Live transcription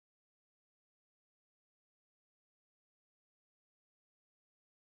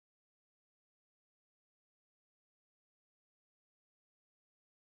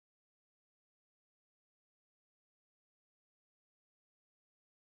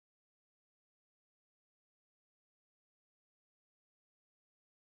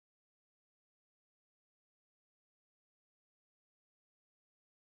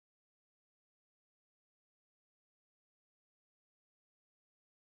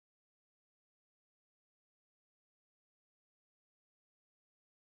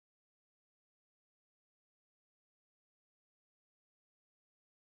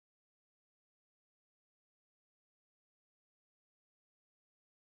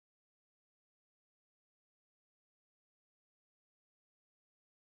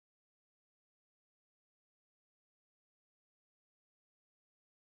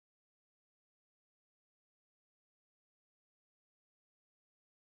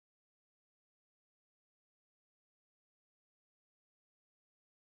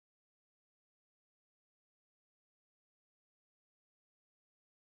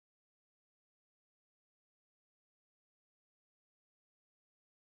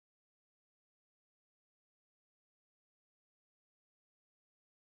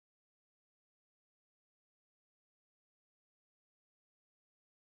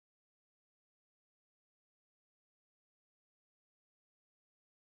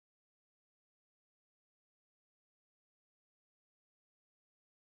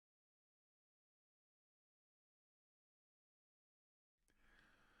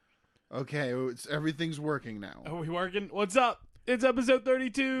Okay, everything's working now. Are we working? What's up? It's episode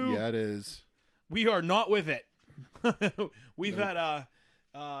 32. Yeah, it is. We are not with it. We've had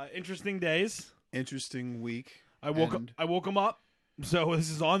interesting days. Interesting week. I woke him up, so this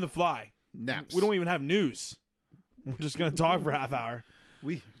is on the fly. Naps. We don't even have news. We're just gonna talk for a half hour.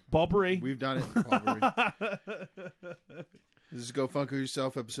 Potpourri. We've done it. Potpourri. This is Go Funko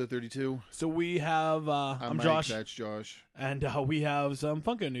Yourself, episode 32. So we have. I'm Mike, Josh. That's Josh. And we have some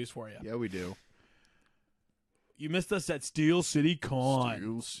Funko news for you. Yeah, we do. You missed us at Steel City Con.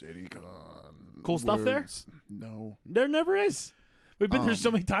 Steel City Con. Cool stuff there? No. There never is. We've been there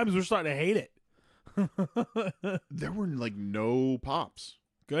so many times, we're starting to hate it. There were like no pops.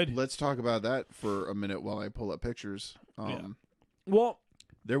 Good. Let's talk about that for a minute while I pull up pictures. Well,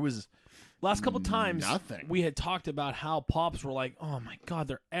 there was last couple times nothing. We had talked about how pops were like, oh my god,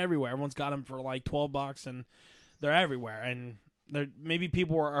 they're everywhere. Everyone's got them for like $12 and they're everywhere. And maybe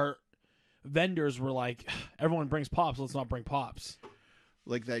people are vendors were like, everyone brings pops, let's not bring pops.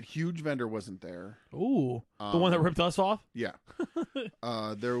 Like that huge vendor wasn't there. Ooh, the one that ripped us off? Yeah.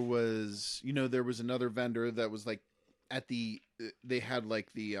 There was another vendor that was like they had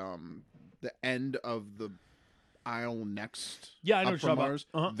like the end of the aisle next. Yeah, I know up from what ours.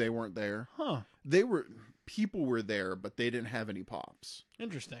 you're talking about. They weren't there. Huh. People were there, but they didn't have any pops.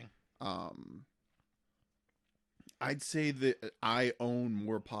 Interesting. I'd say that I own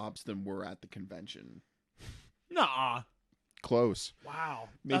more pops than were at the convention. Nah. Close. Wow.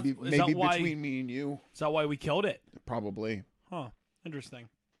 Maybe between me and you. Is that why we killed it? Probably. Huh. Interesting.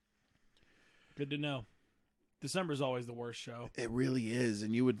 Good to know. December's always the worst show. It really is.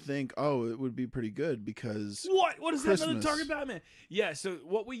 And you would think, it would be pretty good because What is Christmas. that another Target Batman? Yeah, so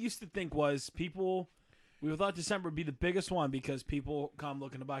what we used to think was we thought December would be the biggest one because people come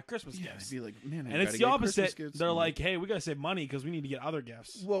looking to buy Christmas gifts. Be like, man, and it's the opposite. They're like, hey, we got to save money because we need to get other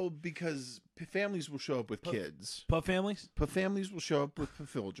gifts. Well, because families will show up with kids. Puff families? Families will show up with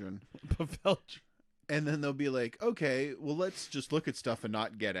children. Pavilion. And then they'll be like, okay, well, let's just look at stuff and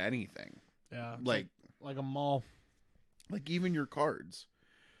not get anything. Yeah. Like a mall. Like even your cards.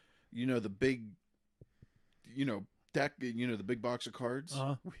 The big, deck, the big box of cards.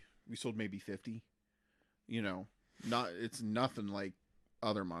 Uh-huh. We sold maybe 50. It's nothing like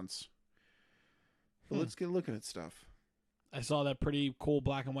other months. But let's get looking at stuff. I saw that pretty cool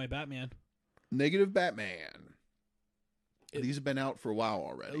black and white Batman. Negative Batman. These have been out for a while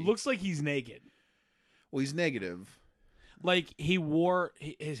already. It looks like he's naked. Well, he's negative. Like he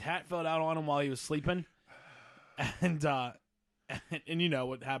his hat fell out on him while he was sleeping. And you know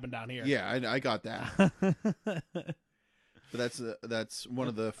what happened down here. Yeah, I got that. But that's one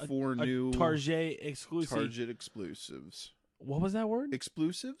of the four new Target exclusive. Target exclusives. What was that word?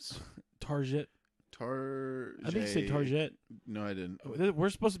 Exclusives? Target. Target. I think you said Target. No, I didn't. We're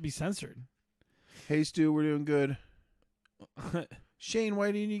supposed to be censored. Hey, Stu, we're doing good. Shane,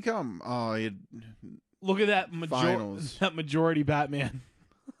 why didn't you come? Oh, look at that finals. That majority Batman.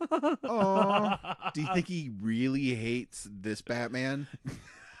 Oh, do you think he really hates this Batman?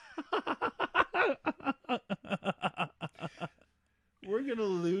 We're gonna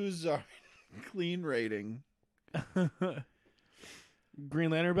lose our clean rating.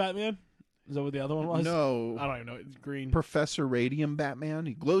 Green Lantern Batman? Is that what the other one was? No, I don't even know. It's green. Professor Radium Batman.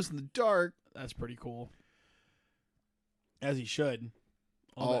 He glows in the dark. That's pretty cool. As he should.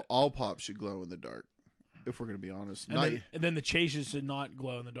 All pops should glow in the dark. If we're gonna be honest, and then the chases should not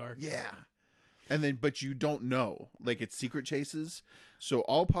glow in the dark. Yeah, but you don't know. Like it's secret chases, so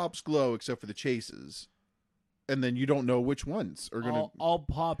all pops glow except for the chases, and then you don't know which ones are gonna. All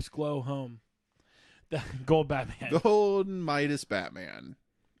pops glow home. The Gold Batman. Golden Midas Batman.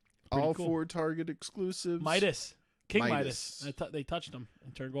 Pretty All cool. 4 Target exclusives. Midas. King Midas. They touched him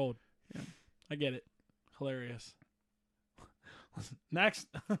and turned gold. Yeah. I get it. Hilarious. Next.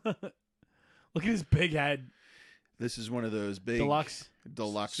 Look at his big head. This is one of those big Deluxe.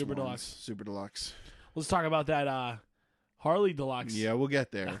 Super ones. Deluxe. Super Deluxe. Let's talk about that Harley Deluxe. Yeah, we'll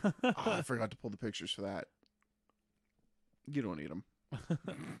get there. I forgot to pull the pictures for that. You don't need them.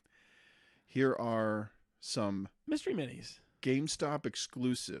 Here are some mystery minis. GameStop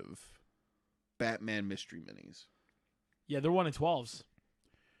exclusive Batman mystery minis. Yeah, they're 1 in 12s.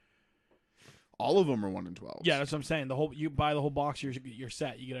 All of them are 1 in 12. Yeah, that's what I'm saying. You buy the whole box, you're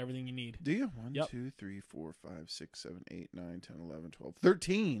set. You get everything you need. Do you? 1, 2, 3, 4, 5, 6, 7, 8, 9, 10, 11, 12,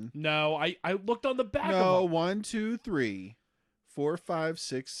 13. No, I looked on the back of No, them. 1, 2, 3, 4, 5,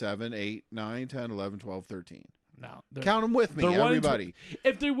 6, 7, 8, 9, 10, 11, 12, 13. No. Count them with me, they're 1 in everybody.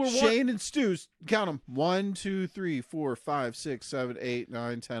 If they were Shane and Stu's, count them. 1, 2, 3, 4, 5, 6, 7, 8,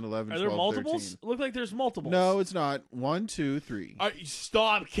 9, 10, 11, Are 12, there multiples? 13. Look like there's multiples. No, it's not. 1, 2, 3.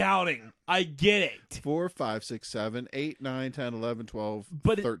 Stop counting. I get it. 4, 5, 6, 7, 8, 9, 10, 11, 12,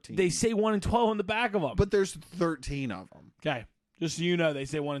 But 13. they say 1 in 12 on the back of them. But there's 13 of them. Okay. Just so you know, they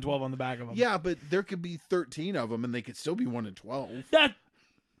say 1 in 12 on the back of them. Yeah, but there could be 13 of them, and they could still be 1 in 12. That.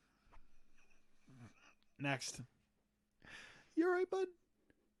 Next. You all right, bud?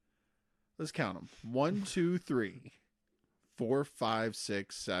 Let's count them. 1, 2, 3, 4, 5,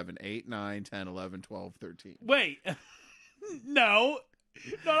 6, 7, 8, 9, 10, 11, 12, 13. Wait. No.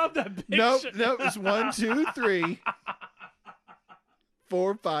 Not up that picture. Nope. It's 1, 2, 3,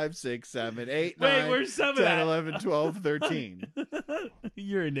 4, 5, 6, 7, 8, 9, where's some 10, of that? 11, 12, 13.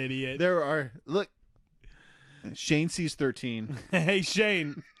 You're an idiot. There are. Look. Shane sees 13. Hey,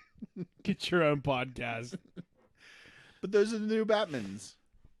 Shane. Get your own podcast. But those are the new Batmans.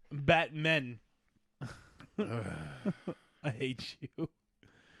 Batmen. I hate you.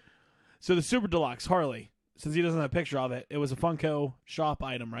 So the Super Deluxe Harley, since he doesn't have a picture of it, it was a Funko shop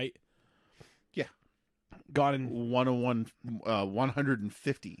item, right? Yeah. Gone in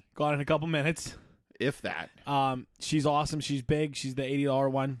 150. Gone in a couple minutes. If that. She's awesome. She's big. She's the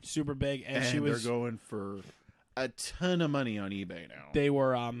 $80 one, super big, and she was. They're going for a ton of money on eBay now. They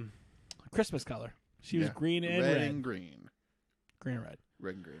were Christmas color. She was green and red. and green. Green and red.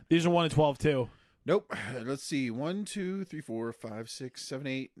 Red and green. These are 1 in 12 too. Nope. Let's see. 1, 2, 3, 4, 5, 6, 7,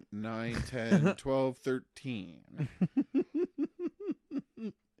 8, 9, 10, 12, 13.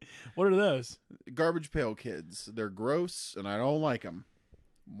 What are those? Garbage Pail Kids. They're gross, and I don't like them.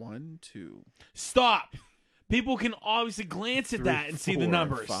 1, 2. Stop. People can obviously glance at 3, that and see the 4,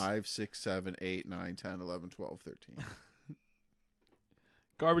 numbers. 5, 6, 7, 8, 9, 10, 11, 12, 13.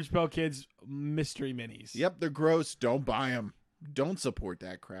 Garbage Pail Kids mystery minis. Yep, they're gross. Don't buy them. Don't support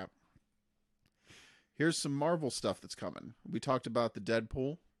that crap. Here's some Marvel stuff that's coming. We talked about the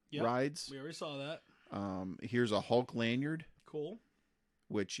Deadpool rides. We already saw that. Here's a Hulk lanyard, Cool.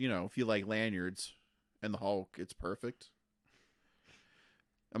 which, if you like lanyards and the Hulk, it's perfect.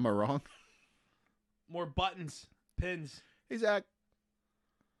 Am I wrong? More buttons, pins. Hey, Zach.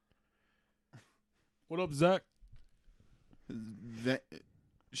 What up, Zach?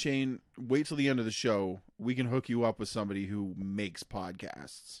 Shane, wait till the end of the show. We can hook you up with somebody who makes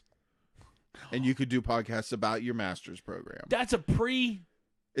podcasts. And you could do podcasts about your master's program. That's a pre.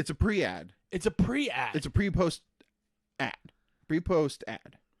 It's a pre-ad. It's a pre-ad. It's a pre-post ad. Pre-post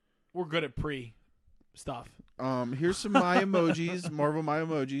ad. We're good at pre stuff. Here's some My Emojis, Marvel My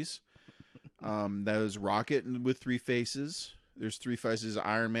Emojis. That is Rocket with 3 faces. There's 3 faces of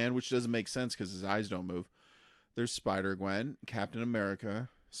Iron Man, which doesn't make sense because his eyes don't move. There's Spider-Gwen, Captain America,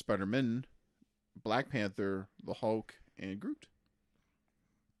 Spider-Man, Black Panther, the Hulk, and Groot.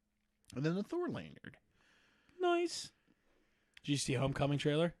 And then the Thor lanyard. Nice. Did you see Homecoming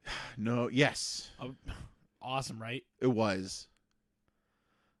trailer? No, yes. Awesome, right? It was.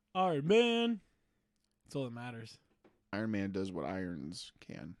 Iron Man. That's all that matters. Iron Man does what irons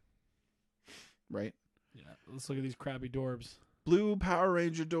can. Right? Yeah. Let's look at these crappy Dorbs. Blue Power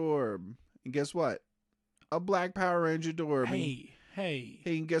Ranger Dorb. And guess what? A black Power Ranger Dorb. Hey. Hey,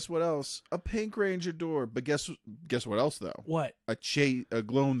 and guess what else? A Pink Ranger Dorb. But guess what else, though? What? A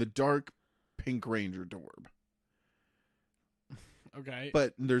glow-in-the-dark Pink Ranger Dorb. Okay.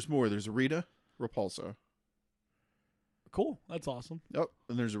 But there's more. There's a Rita Repulsa. Cool. That's awesome. Oh,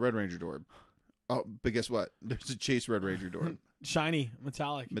 and there's a Red Ranger Dorb. Oh, but guess what? There's a Chase Red Ranger Dorb. Shiny.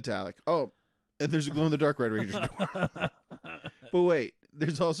 Metallic. Oh, and there's a glow-in-the-dark Red Ranger Dorb. But wait,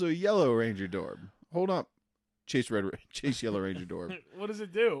 there's also a Yellow Ranger Dorb. Hold up. Chase Yellow Ranger Dorb. What does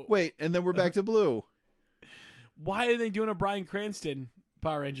it do? Wait, and then we're back to blue. Why are they doing a Bryan Cranston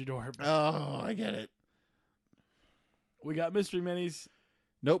Power Ranger Dorb? Oh, I get it. We got mystery minis.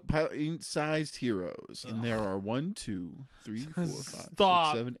 Nope, sized heroes. And there are 1, 2, 3, 4, 5, 6,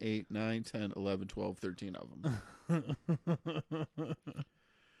 Stop. 7, 8, 9, 10, 11, 12, 13 of them.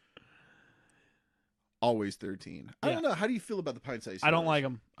 Always 13. I don't know. How do you feel about the pint size? I don't like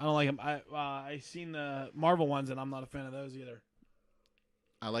them. I seen the Marvel ones, and I'm not a fan of those either.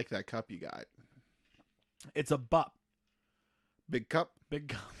 I like that cup you got. It's a bup. Big cup? Big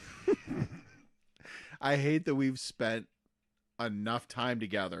cup. I hate that we've spent enough time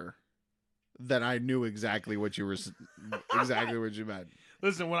together that I knew exactly what you meant.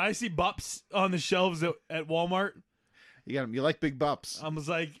 Listen, when I see bups on the shelves at Walmart, You got them. You like big bups. I was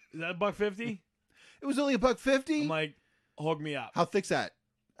like, is that $1.50? It was only $1.50. I'm like, hook me up. How thick's that?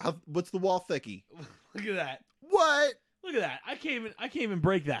 What's the wall thicky? Look at that. What? Look at that. I can't even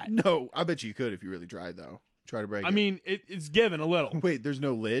break that. No, I bet you could if you really tried though. Try to break I it. mean, it's given a little. Wait, there's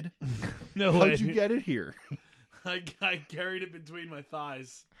no lid? No How'd lid. you get it here? I carried it between my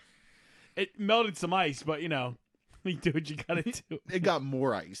thighs. It melted some ice, but you do what you gotta do. It got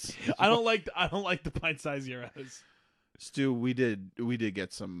more ice. I don't like the pint-sized Euros. Stu, we did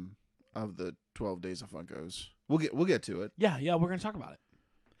get some of the 12 Days of Funkos. We'll get to it. Yeah, we're gonna talk about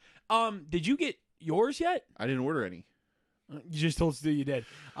it. Did you get yours yet? I didn't order any. You just told Stu you did.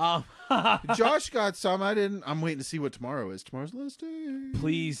 Josh got some. I didn't. I'm waiting to see what tomorrow is. Tomorrow's the last day.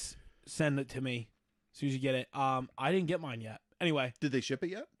 Please send it to me as soon as you get it. I didn't get mine yet. Anyway, Did they ship it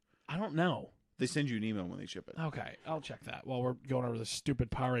yet? I don't know. They send you an email when they ship it. Okay, I'll check that while we're going over this stupid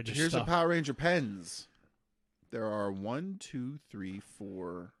Power Ranger Here's stuff. the Power Ranger pens. There are 1, 2, 3,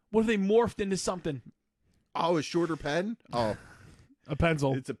 4. What if they morphed into something? Oh, a shorter pen? Oh, A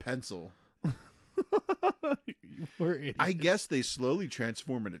pencil. it's a pencil. We're idiots. I guess they slowly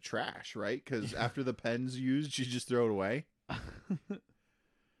transform into trash, right? Because after the pen's used, you just throw it away.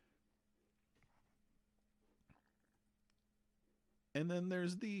 And then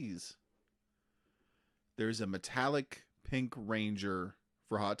there's these. There's a metallic pink Ranger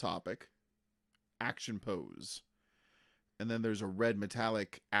for Hot Topic. Action Pose. And then there's a red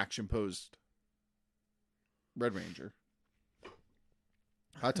metallic Action Posed Red Ranger.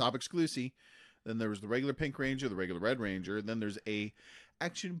 Hot Topic exclusive. Then there was the regular Pink Ranger, the regular Red Ranger. And then there's a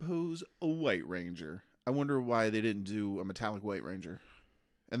Action Pose White Ranger. I wonder why they didn't do a metallic White Ranger.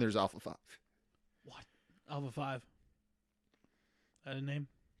 And there's Alpha 5. What? Alpha 5. That a name?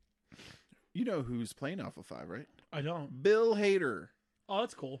 You know who's playing Alpha 5, right? I don't. Bill Hader. Oh,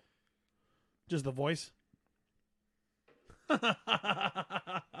 that's cool. Just the voice.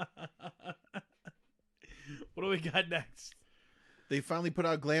 What do we got next? They finally put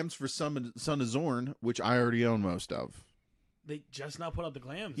out glams for Son of Zorn, which I already own most of. They just now put out the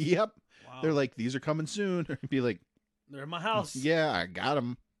glams. Yep. Wow. They're like, these are coming soon. Be like, They're in my house. yeah, I got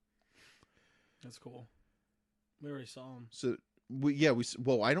them. That's cool. We already saw them. So,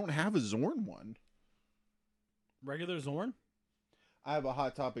 I don't have a Zorn one. Regular Zorn? I have a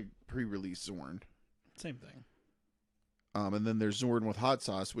Hot Topic pre-release Zorn. Same thing. And then there's Zorn with hot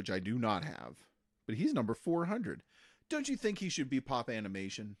sauce, which I do not have. But he's number 400. Don't you think he should be Pop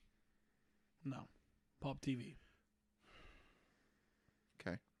Animation? No. Pop TV.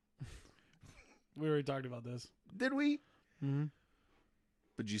 Okay. We already talked about this. Did we? Mm-hmm.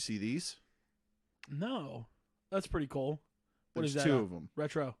 But did you see these? No. That's pretty cool. What There's is that? two of them.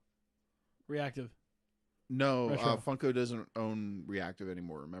 Retro. Reactive. No, Retro. Funko doesn't own Reactive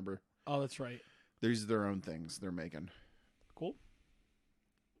anymore, remember? Oh, that's right. These are their own things they're making. Cool.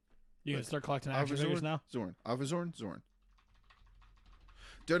 You gonna Look, start collecting action Alpha figures Zorn, now? Zorn. Alpha Zorn, Zorn.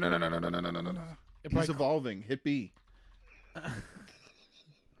 No. It He's probably- evolving. Hit B.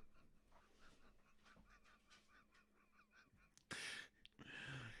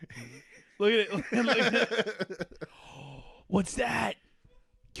 Look at it. Look at it. What's that?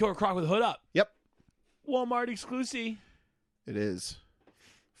 Killer Croc with a hood up. Yep. Walmart exclusive. It is.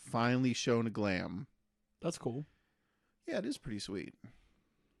 Finally shown a glam. That's cool. Yeah, it is pretty sweet.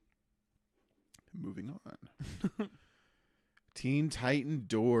 Moving on. Teen Titan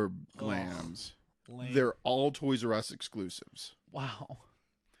door glams. Lame. They're all Toys R Us exclusives. Wow.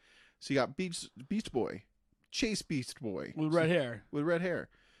 So you got Beast Boy, Chase Beast Boy With red hair. with red hair.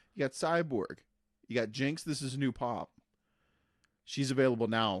 You got Cyborg. You got Jinx. This is a new pop. She's available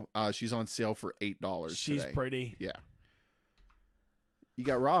now. She's on sale for $8. She's today. pretty. Yeah. You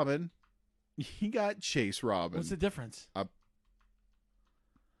got Robin. You got Chase Robin. What's the difference?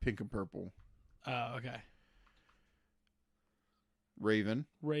 Pink and purple. Oh, okay. Raven.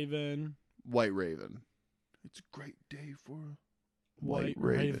 Raven. White Raven. It's a great day for a White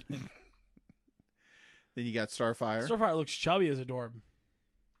Raven. Then you got Starfire. Starfire looks chubby as a dorb.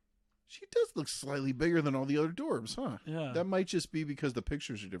 She does look slightly bigger than all the other Dorbs, huh? Yeah. That might just be because the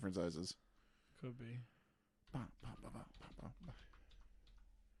pictures are different sizes. Could be.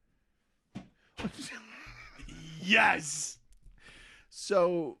 Yes.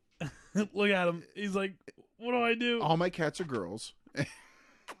 So Look at him. He's like, what do I do? all my cats are girls.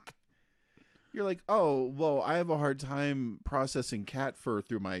 You're like, oh, well, I have a hard time processing cat fur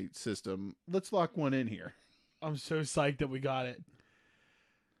through my system. Let's lock one in here. I'm so psyched that we got it.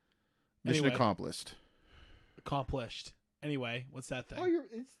 Mission Anyway. accomplished. Accomplished. Anyway, what's that thing? Oh,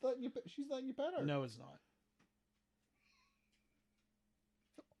 she's letting you pet her. No, it's not.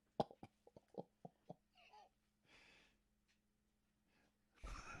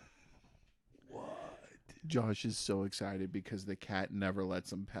 Josh is so excited because the cat never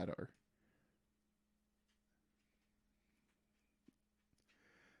lets him pet her.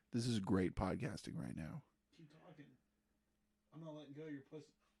 This is great podcasting right now. She I'm not letting go of your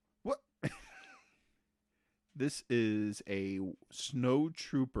pussy. What? This is a snow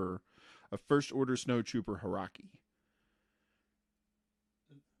trooper, a first order snow trooper Haraki.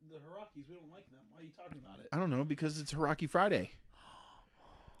 The Harakis, we don't like them. Why are you talking about it? I don't know, because it's Haraki Friday.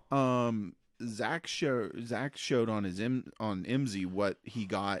 Zach showed on his on IMSI what he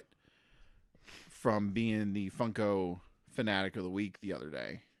got from being the Funko Fanatic of the Week the other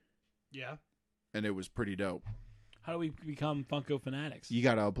day. Yeah. And it was pretty dope. How do we become Funko Fanatics? You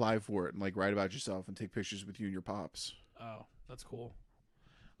got to apply for it and like write about yourself and take pictures with you and your pops. Oh, that's cool.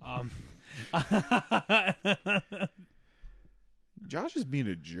 Josh is being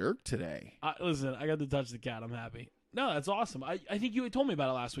a jerk today. Listen, I got to touch the cat. I'm happy. No, that's awesome. I think you had told me about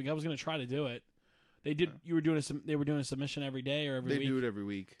it last week. I was going to try to do it. They did. You were doing they were doing a submission every day or every week. They do it every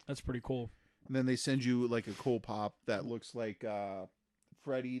week. That's pretty cool. And then they send you like a cool pop that looks like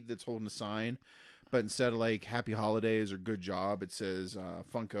Freddy that's holding a sign, but instead of like Happy Holidays or Good Job, it says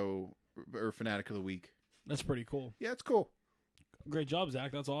Funko or Fanatic of the Week. That's pretty cool. Yeah, it's cool. Great job,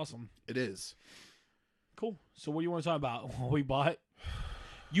 Zach. That's awesome. It is. Cool. So what do you want to talk about? What we bought?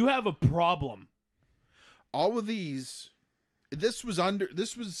 You have a problem. All of these, this was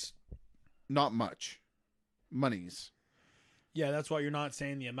not much monies. Yeah, that's why you're not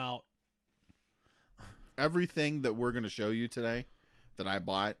saying the amount. Everything that we're going to show you today that I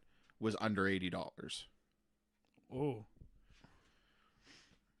bought was under $80. Oh.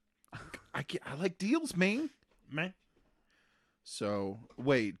 I like deals, man. Man. So,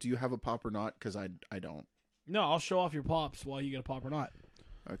 wait, do you have a pop or not? Because I don't. No, I'll show off your pops while you get a pop or not.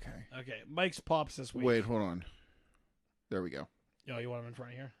 Okay. Okay, Mike's pops this week. Wait, hold on. There we go. Yo, you want him in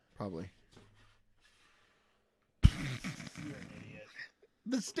front of here? Probably. You're an idiot.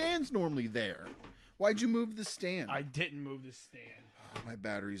 The stand's normally there. Why'd you move the stand? I didn't move the stand. My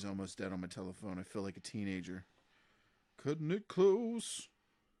battery's almost dead on my telephone. I feel like a teenager. Cutting it close.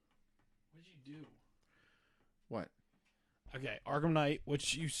 What'd you do? What? Okay, Arkham Knight,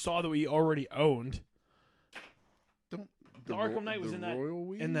 which you saw that we already owned. Don't. The Arkham Knight was in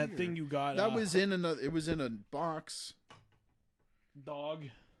that thing you got. That was in another. It was in a box. Dog.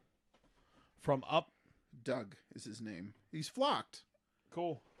 From Up. Doug is his name. He's flocked.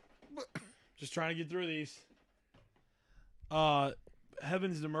 Cool. Just trying to get through these.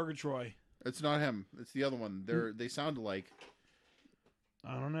 Heavens to Murgatroyd. It's not him. It's the other one. They sound alike.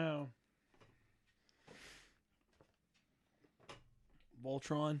 I don't know.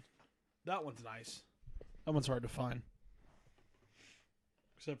 Voltron. That one's nice. That one's hard to find.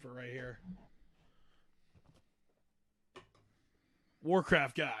 Except for right here.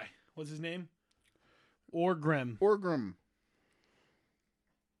 Warcraft guy. What's his name? Orgrim.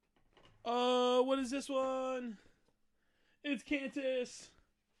 What is this one? It's Cantus.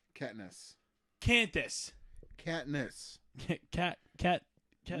 Katniss. Cantus. Katniss. Katniss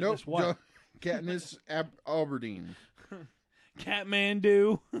Nope. what? Katniss Aberdeen.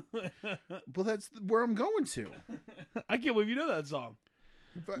 Catmandu. Well, that's where I'm going to. I can't believe you know that song.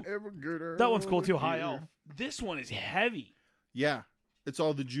 If I ever get her. That one's cool too. High Elf. This one is heavy. Yeah, it's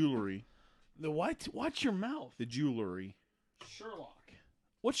all the jewelry. The what? Watch your mouth. The jewelry. Sherlock.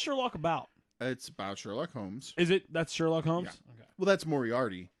 What's Sherlock about? It's about Sherlock Holmes. Is it? That's Sherlock Holmes? Yeah. Okay. Well, that's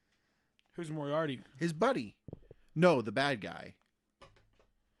Moriarty. Who's Moriarty? His buddy. No, the bad guy.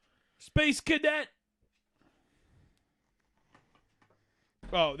 Space Cadet.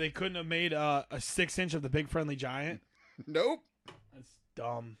 Oh, they couldn't have made a 6-inch of the Big Friendly Giant? Nope. That's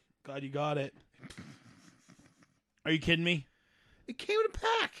dumb. Glad you got it. Are you kidding me? It came in a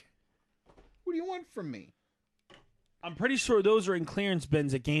pack. What do you want from me? I'm pretty sure those are in clearance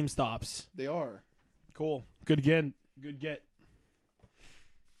bins at GameStops. They are. Cool. Good get. Good get.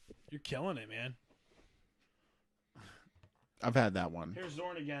 You're killing it, man. I've had that one. Here's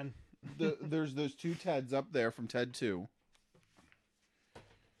Zorn again. There's those two Teds up there from Ted 2.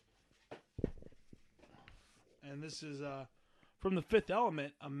 And this is from the Fifth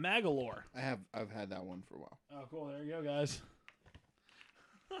Element, a Magalore. I've had that one for a while. Oh, cool. There you go, guys.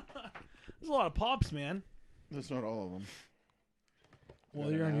 There's a lot of pops, man. That's not all of them.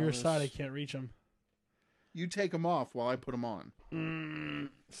 Well, you're on your side. I can't reach them. You take them off while I put them on.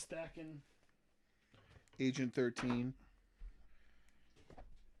 Stacking. Agent 13.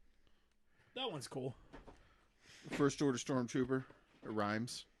 That one's cool. First Order Stormtrooper. It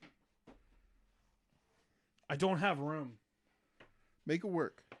rhymes. I don't have room. Make it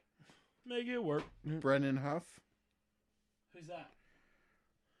work. Make it work. Brennan Huff. Who's that?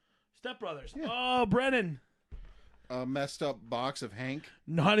 Step Brothers. Yeah. Oh, Brennan. A messed up box of Hank.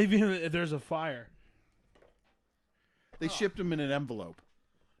 Not even if there's a fire. They shipped him in an envelope.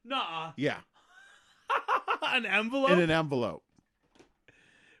 Nuh-uh. Yeah. An envelope? In an envelope.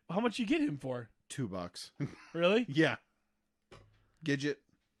 How much you get him for? $2. Really? Yeah. Gidget.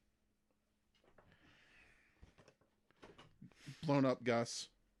 Blown up Gus.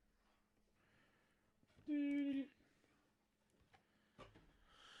 And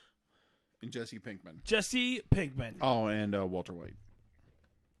Jesse Pinkman. Jesse Pinkman. Oh, and Walter White.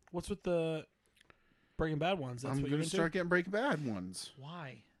 What's with the Breaking Bad ones? That's I'm what going you're to start getting Breaking Bad ones.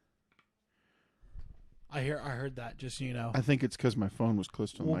 Why? I heard that, just so you know. I think it's because my phone was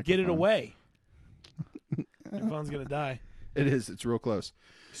close to the microphone. Get it away. Your phone's going to die. It is. It's real close.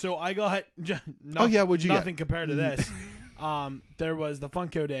 So I got what'd you nothing get? compared to this. There was the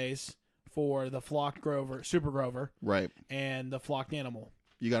Funko days for the Flocked Grover, Super Grover, Right. and the Flocked Animal.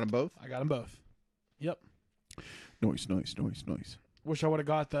 You got them both? I got them both. Yep. Nice. Wish I would have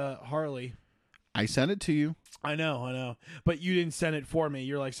got the Harley. I sent it to you. I know. But you didn't send it for me.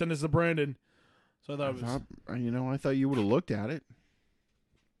 You're like, send us to Brandon. So I thought it was... I thought you would have looked at it.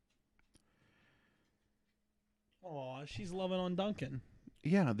 Aw, she's loving on Duncan.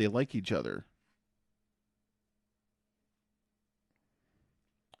 Yeah, they like each other.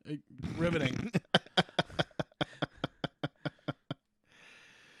 Riveting.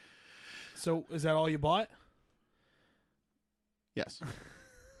 So, is that all you bought? Yes.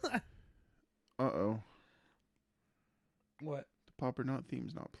 Uh-oh. What? The Pop or Not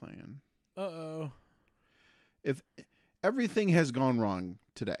theme's not playing. Uh-oh. If everything has gone wrong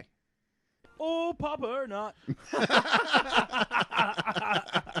today. Oh, Papa or Not.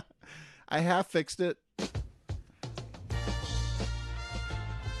 I have fixed it.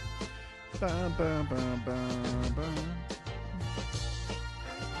 Bum, bum, bum, bum, bum.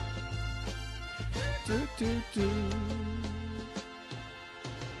 Do, do, do.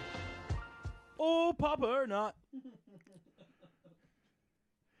 Oh, Papa or Not.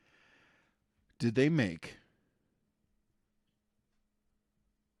 Did they make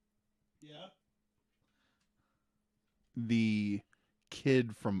the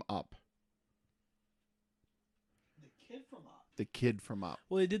kid from Up? The kid from Up. The kid from Up.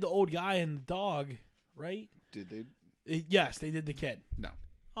 Well, they did the old guy and the dog, right? Did they? Yes, they did the kid. No.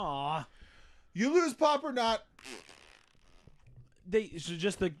 Aw. You lose, Pop or Not. So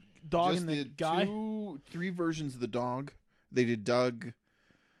just the dog Just and the guy? 3 versions of the dog. They did Doug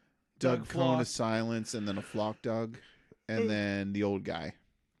Cone Flock. of Silence, and then a Flock Doug, and then the old guy.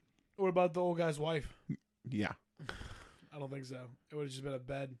 What about the old guy's wife? Yeah. I don't think so. It would have just been a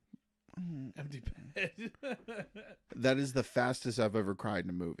bed. Empty bed. That is the fastest I've ever cried in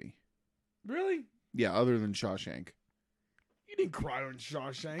a movie. Really? Yeah, other than Shawshank. You didn't cry on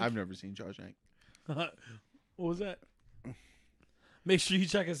Shawshank. I've never seen Shawshank. What was that? Make sure you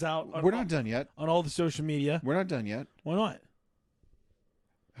check us out. We're not done yet. On all the social media. We're not done yet. Why not?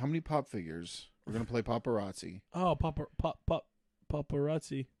 How many Pop figures? We're going to play Paparazzi. Oh,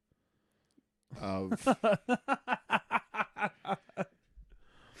 paparazzi. Of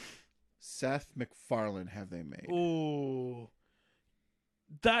Seth MacFarlane have they made? Ooh.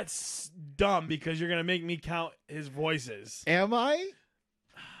 That's dumb because you're going to make me count his voices. Am I?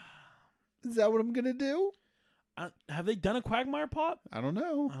 Is that what I'm going to do? Have they done a Quagmire Pop? I don't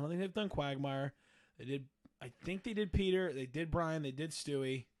know. I don't think they've done Quagmire. I think they did Peter. They did Brian. They did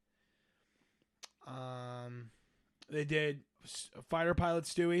Stewie. They did Fighter Pilot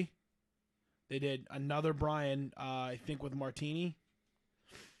Stewie. They did another Brian, I think, with Martini.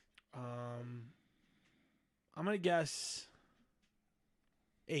 I'm going to guess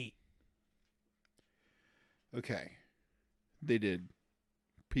 8. Okay. They did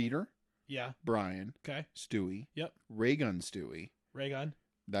Peter, Yeah. Brian, Okay. Stewie, Yep. Raygun Stewie. Raygun.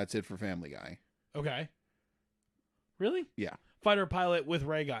 That's it for Family Guy. Okay. Really? Yeah. Fighter Pilot with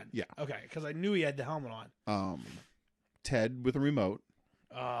Raygun. Yeah. Okay, because I knew he had the helmet on. Ted with a remote.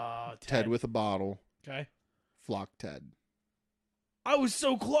 Ted with a bottle. Okay. Flock Ted. I was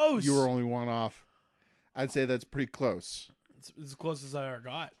so close. You were only one off. I'd say that's pretty close. It's as close as I ever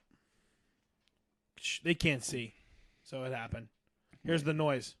got. Shh, they can't see, so it happened. Here's the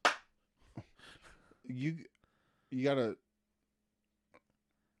noise. You gotta.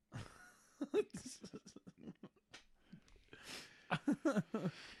 I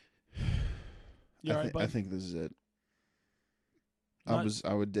think this is it. I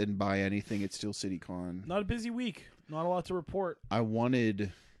didn't buy anything at Steel City Con. Not a busy week. Not a lot to report. I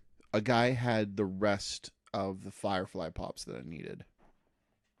wanted. A guy had the rest of the Firefly Pops that I needed.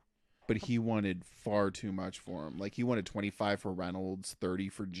 But he wanted far too much for him. Like, he wanted 25 for Reynolds, 30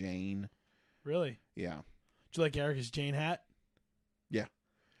 for Jane. Really? Yeah. Did you like Erica's Jane hat? Yeah.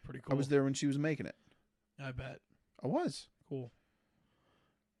 Pretty cool. I was there when she was making it. I bet. I was. Cool.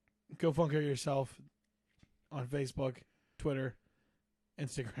 Go Funko yourself on Facebook, Twitter,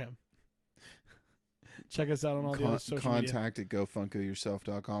 Instagram. Check us out on all the other social media. Contact at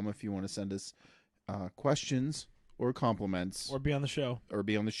gofunkoyourself.com if you want to send us questions or compliments. Or be on the show.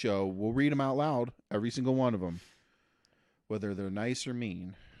 We'll read them out loud, every single one of them, whether they're nice or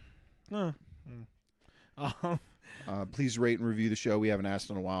mean. Please rate and review the show. We haven't asked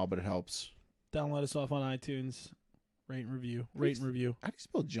in a while, but it helps. Download us off on iTunes. Rate and review. Rate and review. How do you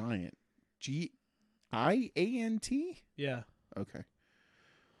spell giant? Giant? Yeah. Okay.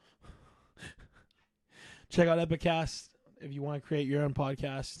 Check out Epicast if you want to create your own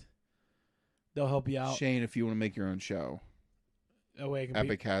podcast. They'll help you out. Shane, if you want to make your own show. That way it can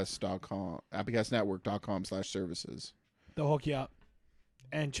Epicast.com, epicastnetwork.com/services. They'll hook you up.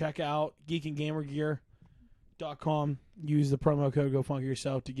 And check out geekandgamergear.com. Use the promo code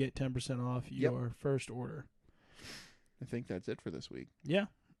GoFunkyYourself to get 10% off your first order. I think that's it for this week. Yeah.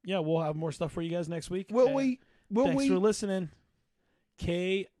 Yeah, we'll have more stuff for you guys next week. Thanks for listening.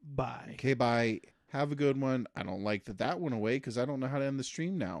 Bye. Bye. Have a good one. I don't like that went away because I don't know how to end the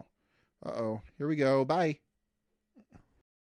stream now. Uh-oh. Here we go. Bye.